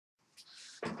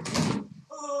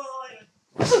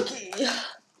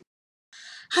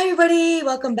Hi everybody,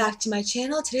 welcome back to my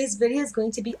channel. Today's video is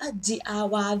going to be a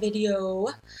DIY video.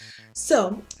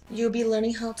 So, you'll be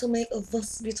learning how to make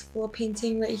this beautiful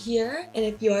painting right here. And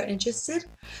if you are interested,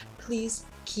 please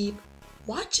keep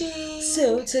watching.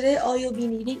 So, today all you'll be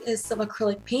needing is some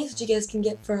acrylic paint that you guys can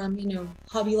get from,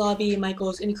 Hobby Lobby,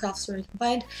 Michael's, any craft store you can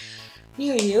find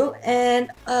near you, and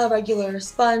a regular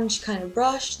sponge kind of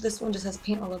brush. This one just has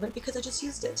paint all over it because I just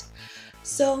used it.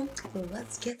 So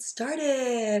let's get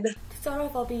started. To start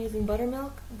off, I'll be using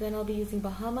Buttermilk, then I'll be using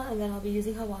Bahama, and then I'll be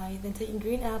using Hawaii, then taking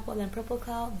green apple and then purple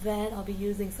cloud, then I'll be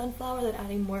using sunflower, then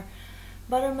adding more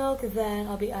Buttermilk, then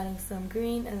I'll be adding some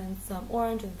green and then some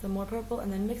orange and some more purple,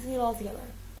 and then mixing it all together.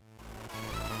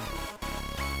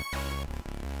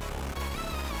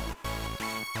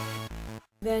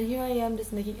 Then here I am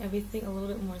just making everything a little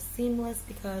bit more seamless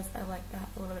because I like that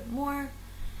a little bit more.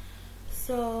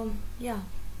 So yeah.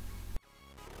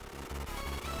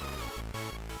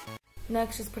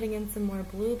 Next, just putting in some more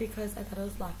blue because I thought I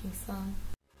was lacking some.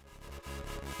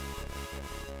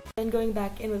 Then going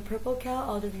back in with purple cow,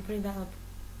 I'll just be putting that on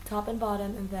top and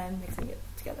bottom and then mixing it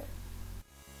together.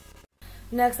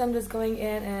 Next, I'm just going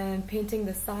in and painting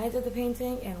the sides of the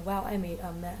painting, and wow, I made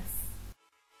a mess.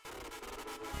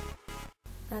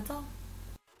 That's all.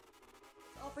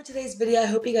 That's all for today's video. I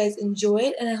hope you guys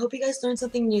enjoyed, and I hope you guys learned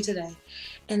something new today.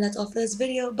 And that's all for this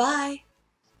video. Bye!